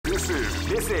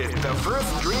This is the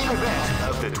first dream event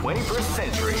of the 21st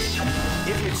century.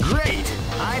 If it's great,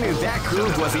 I knew that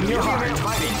groove was in your heart.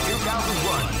 Fighting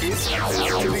 2001 is about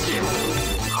to begin.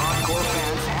 Hardcore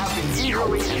fans have been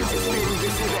eagerly anticipating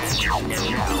this event, and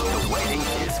now the waiting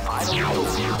is finally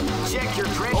over. Check your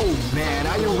training. Oh man,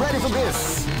 are you ready for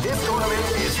this? This tournament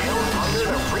is held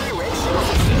under the free ratio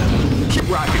system. Keep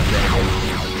rocking,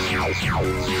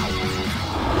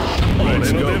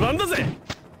 Let's go.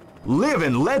 Live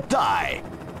and let die.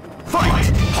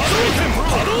 Fight! Hadouken!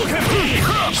 Hadouken!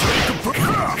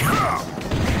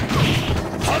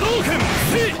 Hadouken!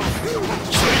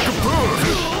 Shake Pro!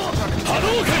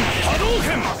 Hadouken!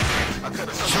 Hadouken!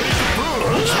 Shake Pro!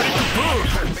 Shake Pro!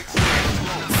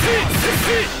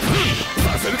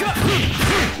 Saseruka!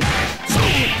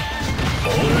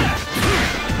 Ora!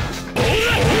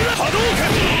 Ora!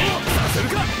 Hadouken!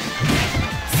 Saseruka!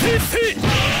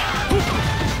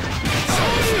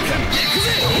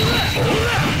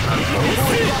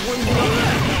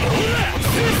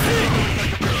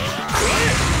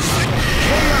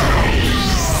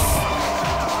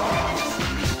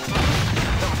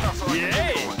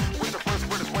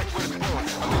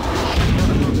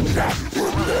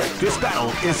 This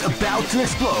battle is about to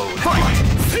explode. Fight!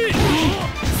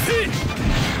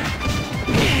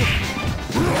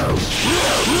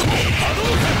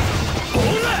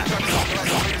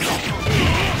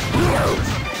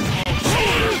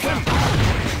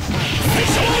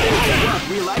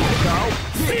 We like to go.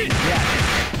 Yeah.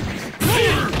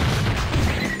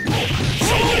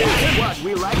 What?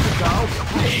 We like to go.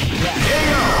 Yeah.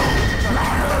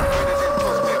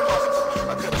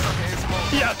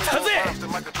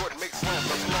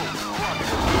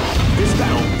 This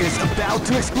battle is about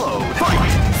to explode.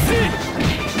 Fight!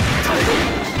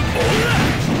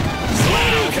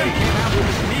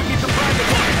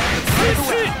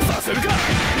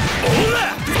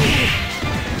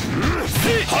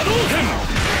 Hadouken!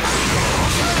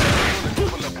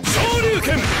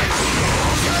 Shoryuken!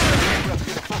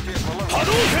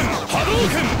 Hadouken!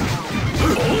 Hadouken!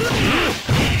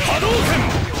 Hadouken!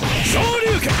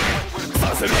 Shoryuken!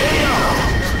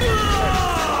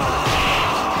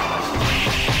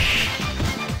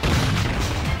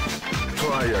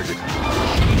 Try again.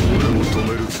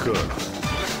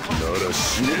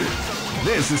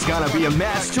 This is gonna be a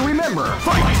match to remember.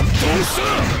 Fight!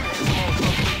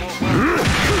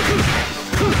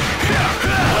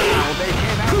 Wow, they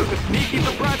came out with a sneaky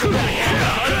surprise attack.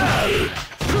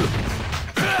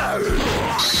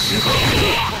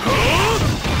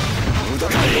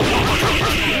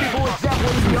 Beautiful example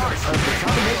of the art of the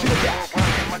combination attack.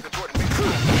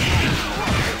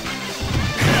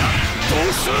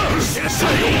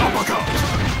 Uppercut!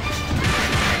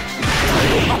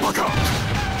 Uppercut!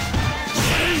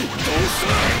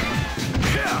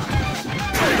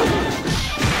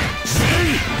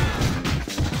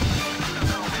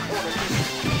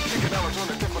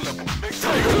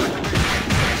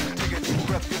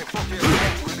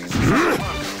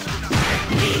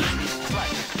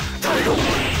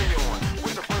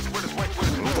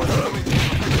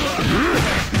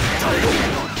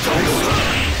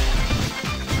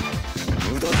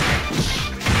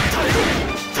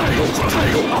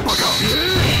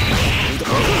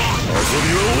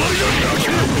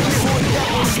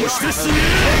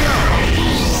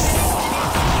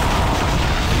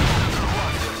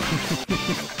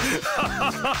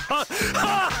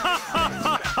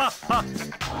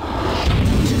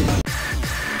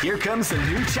 Here comes a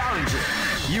new challenger.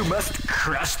 You must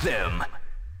crush them.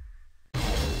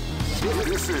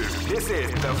 This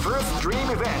is the first dream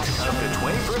event of the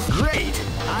 21st. Great!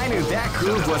 I knew that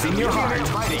groove was in your heart.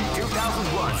 Fighting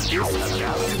 2001 is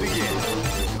about to begin.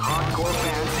 Hardcore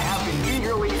fans have been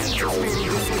eagerly anticipating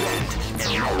this event,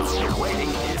 and now the waiting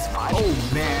is final. Oh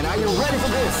man, are you ready for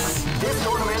this? This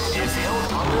tournament is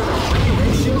held under the free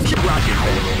ratio. Keep rocking,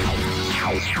 baby.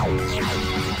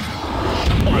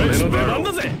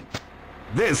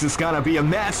 This is gonna be a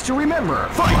match to remember.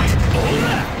 Fight!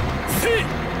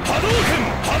 Hadouken!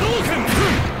 Hadouken!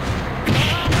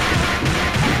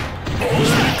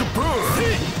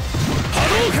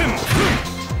 Hadouken!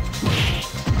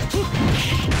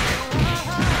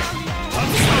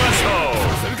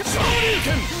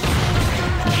 Shoryuken!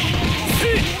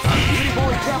 Beautiful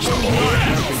example of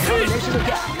the combination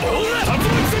attack.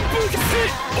 Hadouken!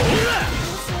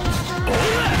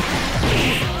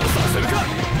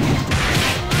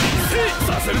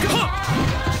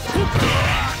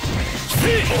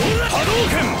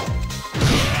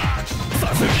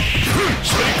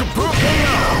 Shake Pro!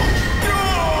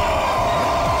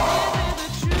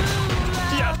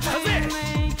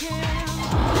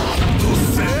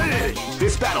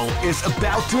 This battle battle is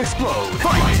about to explode.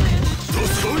 Fight!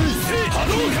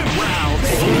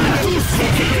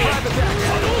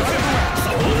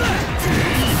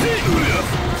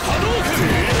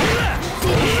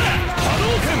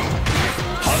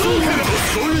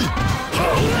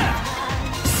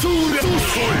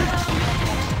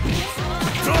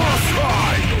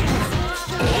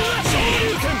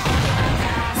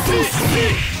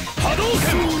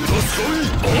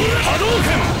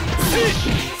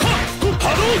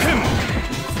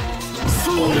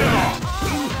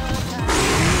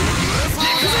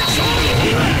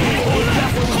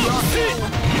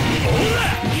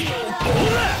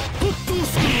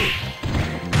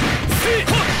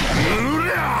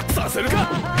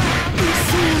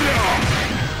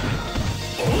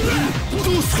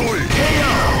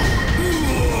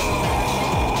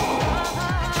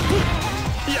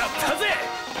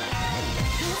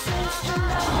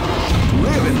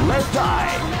 Live and let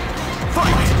die.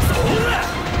 Fight!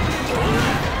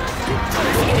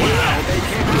 They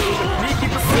can't do the sneaky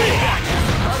pursuit.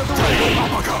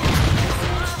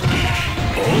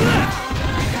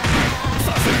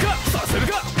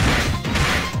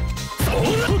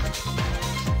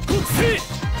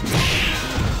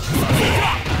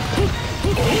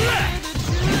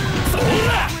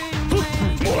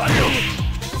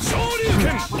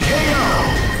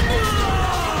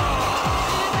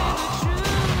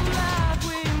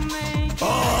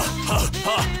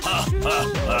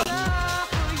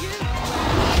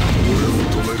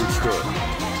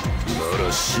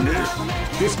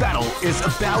 This battle is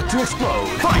about to explode.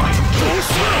 Fight!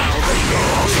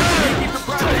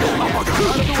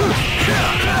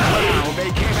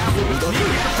 They came out with a sneaky attack after the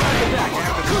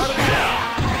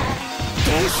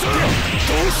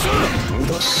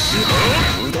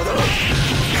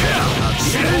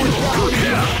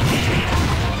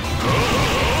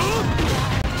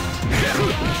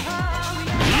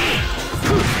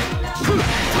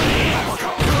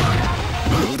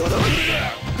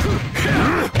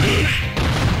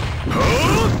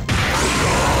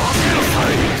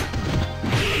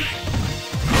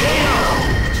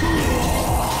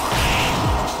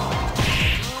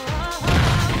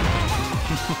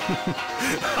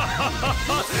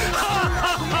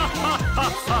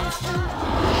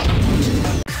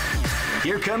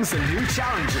Here comes a new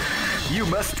challenger. You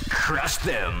must crush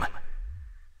them.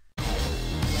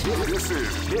 This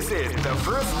is the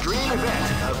first dream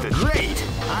event of the great.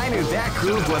 I knew that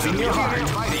groove was in your heart.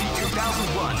 Fighting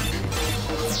 2001.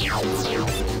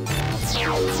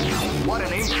 What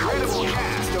an incredible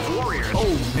cast of warriors.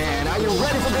 Oh man, are you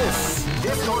ready for this?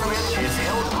 This tournament is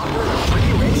held under the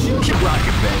free ratio. Keep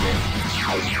rocking, baby.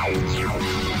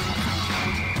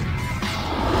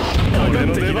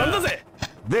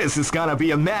 This is gonna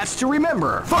be a match to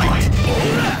remember. Fight!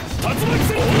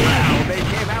 Wow, they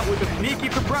came out with a sneaky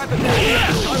surprise attack.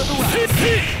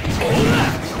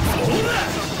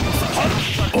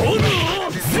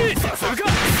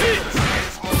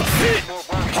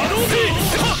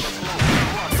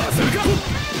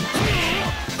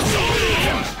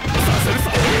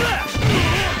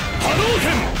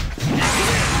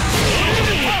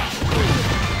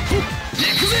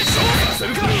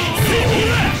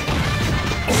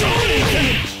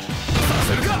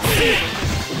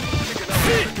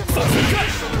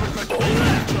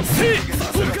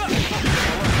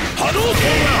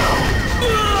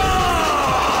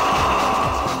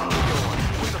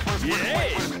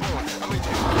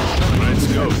 Let's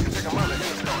go.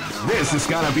 This is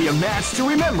gonna be a match to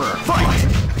remember. Fight!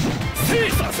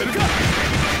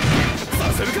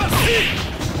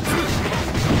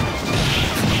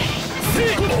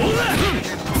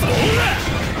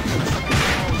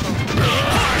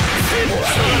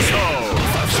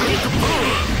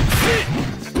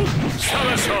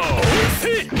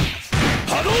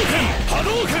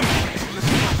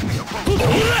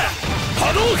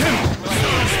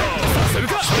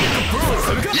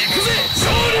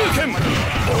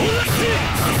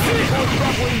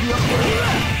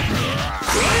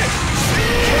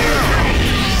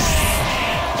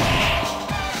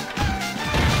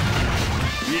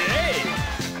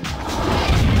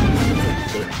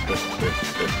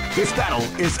 This battle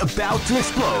is about to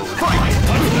explode. Fight!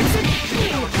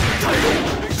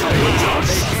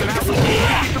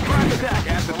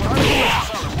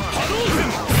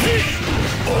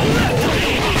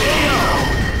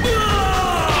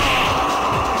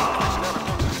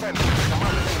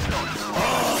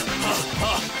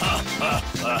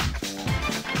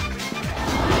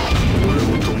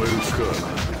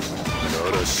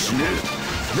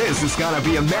 This is gonna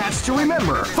be a match to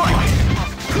remember. Fight!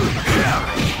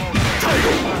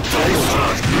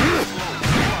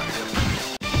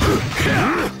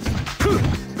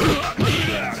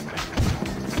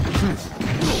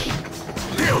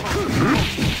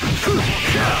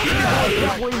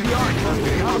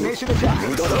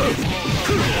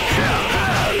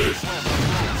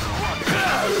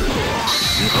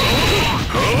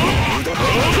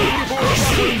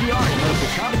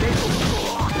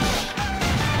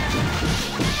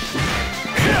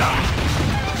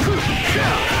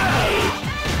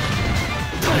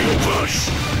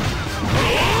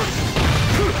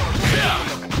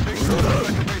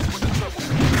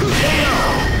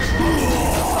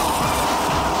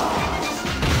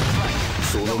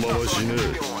 そのまま死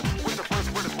ね。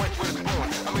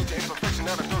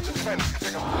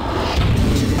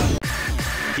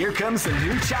 Here comes a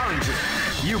new challenger.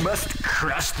 You must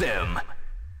crush them.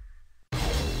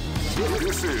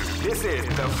 This is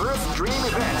the first dream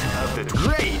event of the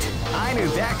great. I knew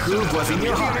that groove was in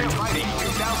your heart. Fighting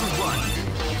 2001.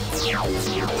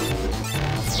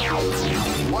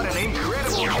 What an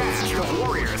incredible cast of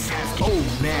warriors has. Oh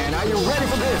man, are you ready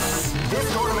for this? This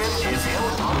tournament is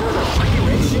held under the free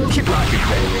ratio. Keep rocking,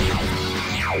 baby.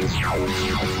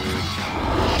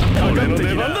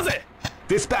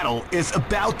 This battle is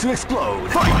about to explode.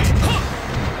 Fight!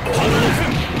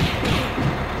 Hadouken!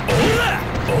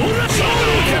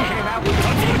 Came out with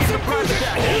a surprise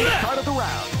attack at the start of the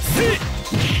round.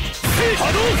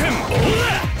 Hadouken!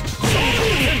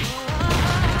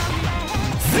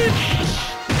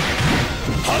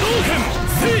 Hadouken!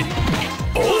 Hadouken!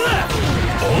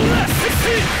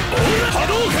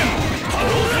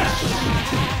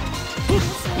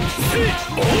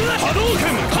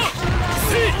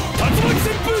 竜巻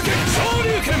旋風拳昇竜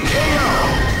拳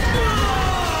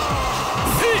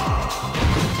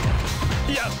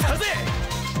やったぜ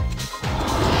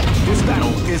This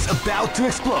battle is about to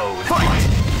explode. Fight!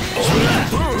 波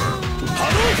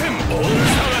動拳波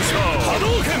動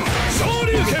拳昇竜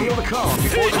拳 Feel the calm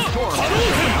before the storm. 波動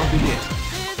拳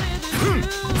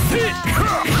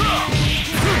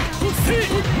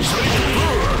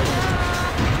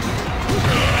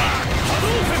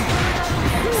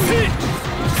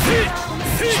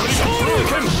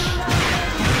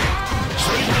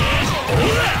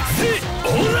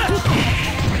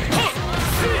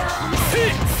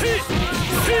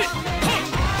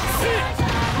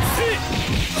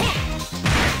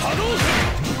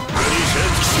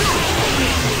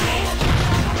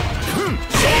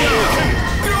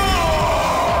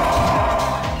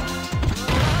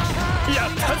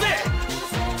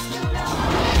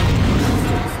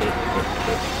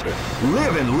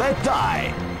Live and let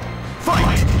die.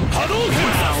 Fight!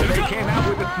 Wow, they came out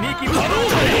with a sneaky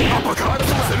uppercut.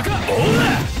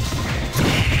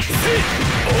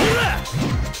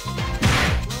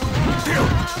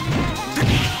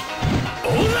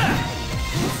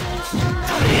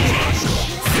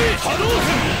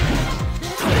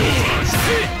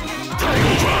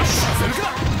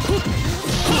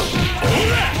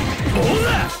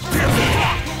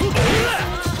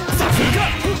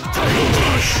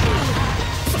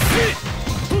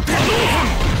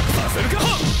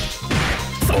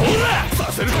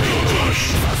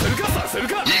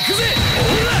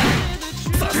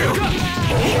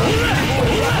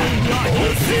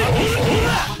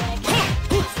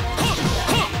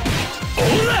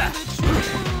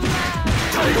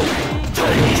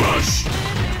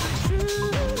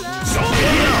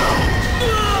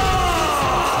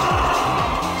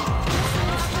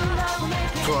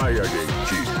 Try again,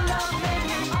 kid.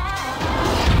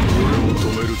 俺を止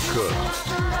めるか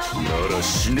なら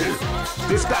死ね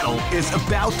This battle is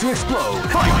about to explode.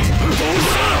 Fight!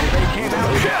 They came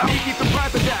out with a sneaky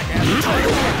surprise attack at the start of the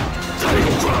round.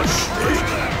 Tiger Crush!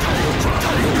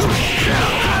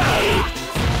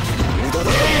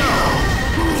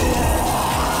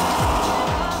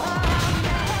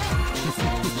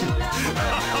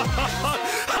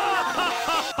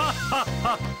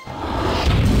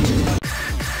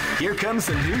 Here comes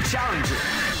a new challenger.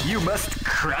 You must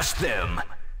crush them.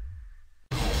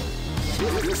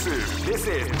 This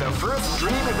is the first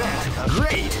dream event.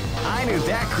 Great! I knew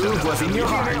that groove was in your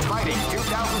heart. Fighting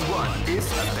 2001 is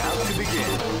about to begin.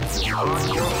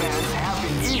 Hardcore fans have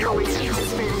been eagerly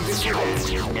anticipating this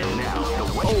event. And now,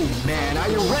 oh man, are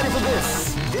you ready for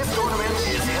this? This tournament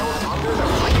is held under the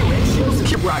free ratios.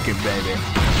 Keep rocking, baby.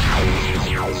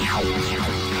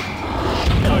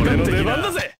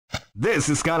 This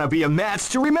is gonna be a match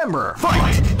to remember.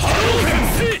 Fight!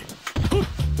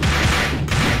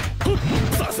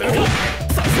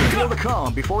 Feel the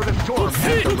calm before the storm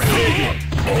has the round.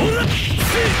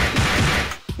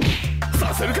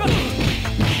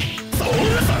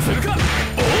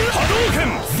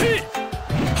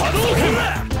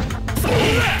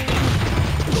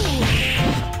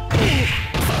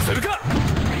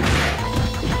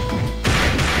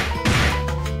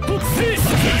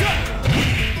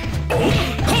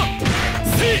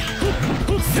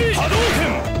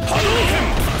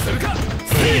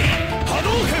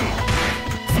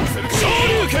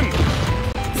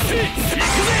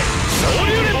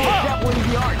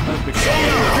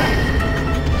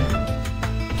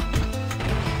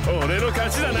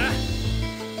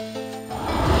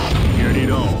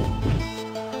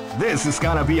 This is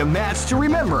gonna be a match to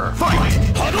remember. Fight!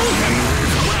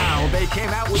 Wow, they came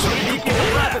out with a sneaky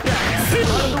breath attack at the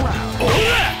start of the round.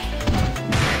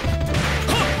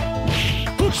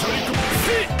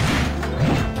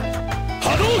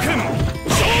 Hadouken!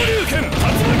 Shoryuken!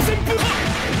 Tatsumaki senpu!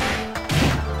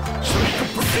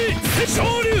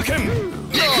 Shoryuken!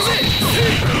 Ikuze!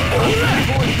 Ora!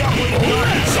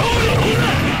 Ora!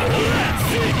 Shoryuken! Ora!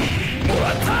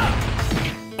 Moratta!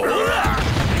 Ora!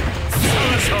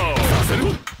 Sanashou! Saseru!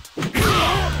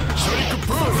 Shoryuken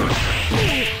Pose!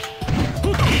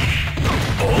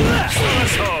 Ora!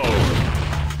 Sanashou!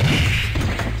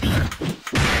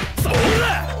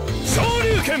 Ora!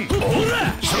 Shoryuken! Ora!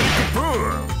 Shoryuken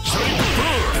Pose! Shoryuken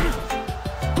Pose!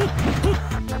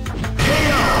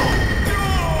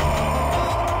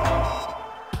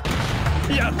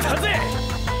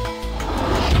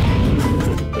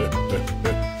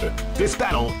 This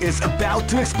battle is about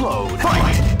to explode.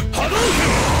 Fight!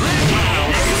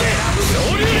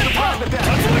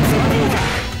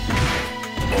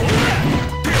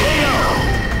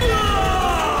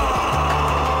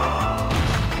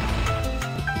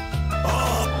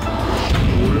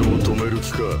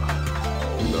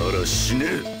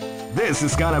 This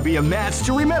is gonna be a match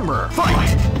to remember.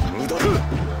 Fight! You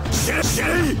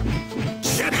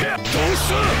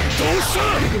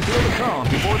can feel the calm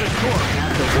before the storm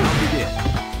as the round begins.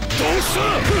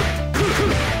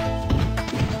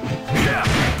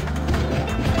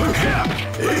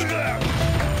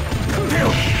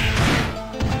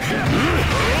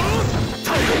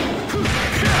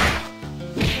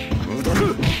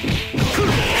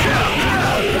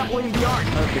 Doubling the art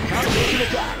of the combination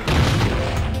attack.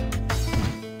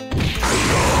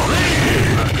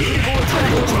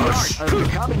 Of the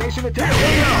combination attack.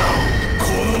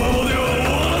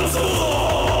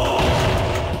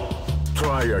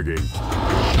 Try again.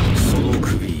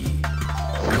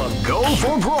 Go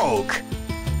for broke.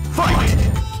 Fight.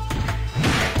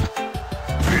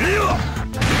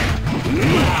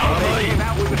 Wow, they came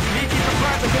out with a sneaky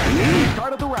surprise attack at the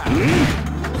start of the round.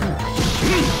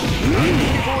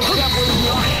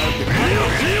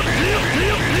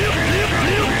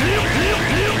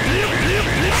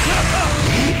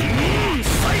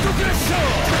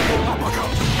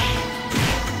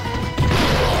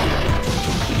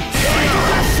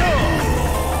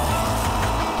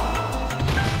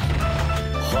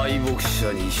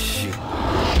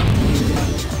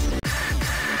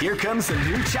 Here comes a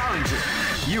new challenger.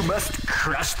 You must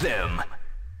crush them.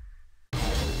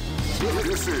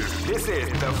 This is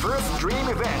the first dream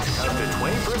event of the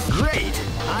 21st. Great!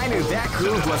 I knew that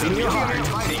groove was in your heart.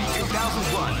 Fighting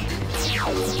 2001.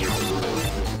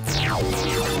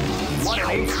 What an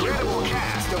incredible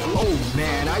cast of... Oh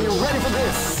man, are you ready for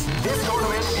this? This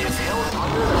tournament is held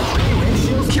under the free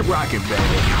ratios. Keep rocking,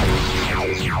 baby.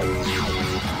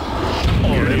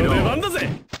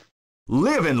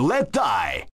 Live and let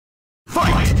die.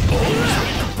 Fight!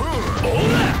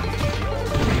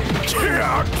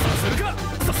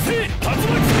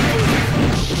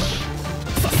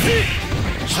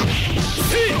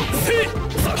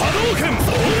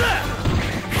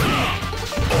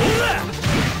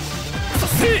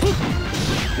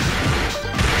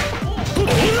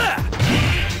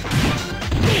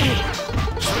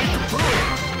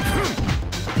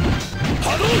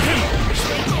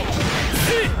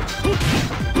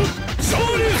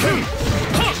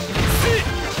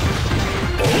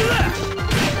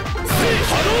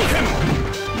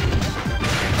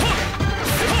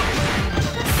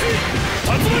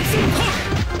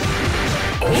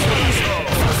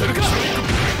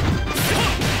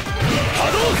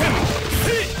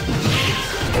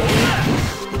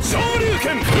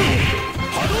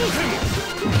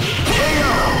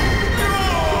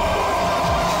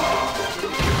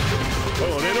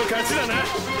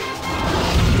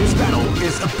 This battle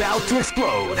is about to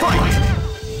explode. Fight!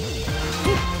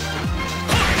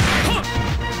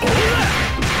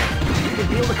 You can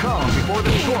feel the calm before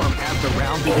the storm as the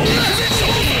round begins.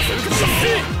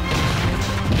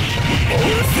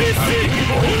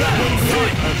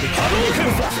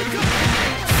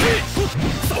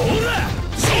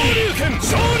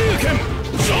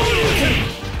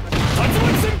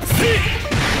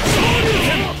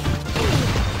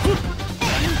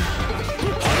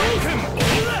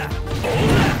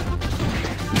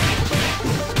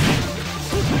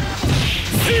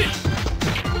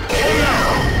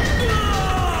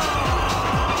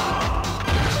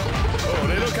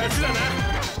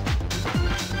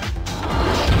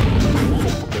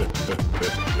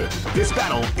 This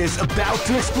battle is about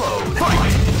to explode.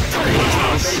 Fight! They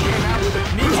came out with a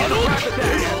knee and a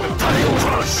attack.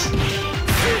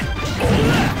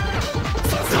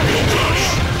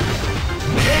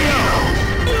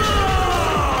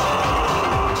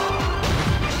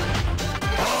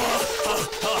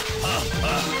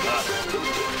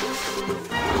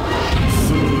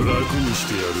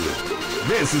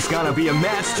 This is gonna be a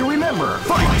match to remember.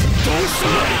 Fight!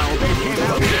 Now they came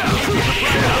out of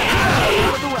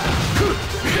the round.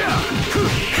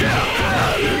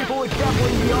 People would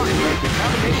definitely be arguing the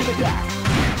combination attack.